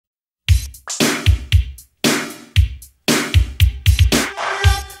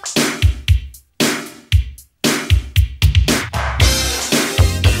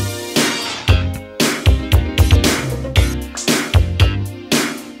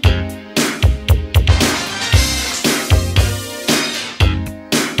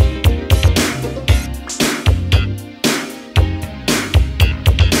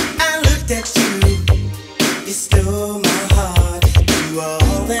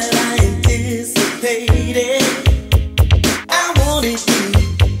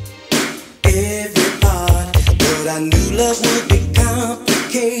love would be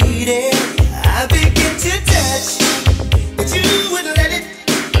complicated. I began to touch, but you wouldn't let it.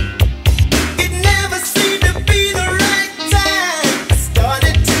 It never seemed to be the right time. I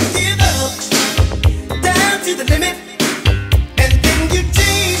started to give up, down to the limit. And then you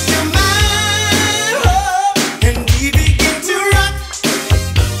changed your mind, oh, and we began to rock.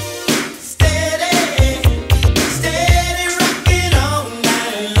 Steady, steady rocking all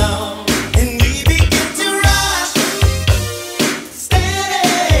night long. And we began to rock.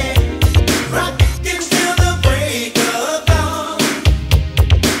 Steady, rocking till the break of dawn.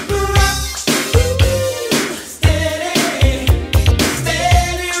 Rock, steady,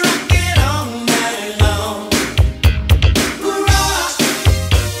 steady rocking all night long. Rock,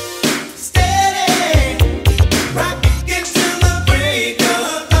 steady, rocking till the break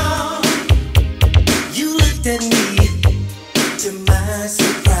of dawn. You looked at me, to my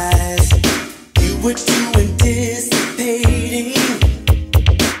surprise. You were too anticipating.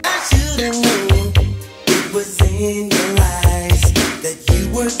 I should've known it was in your eyes that you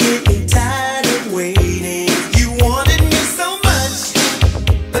were getting tired.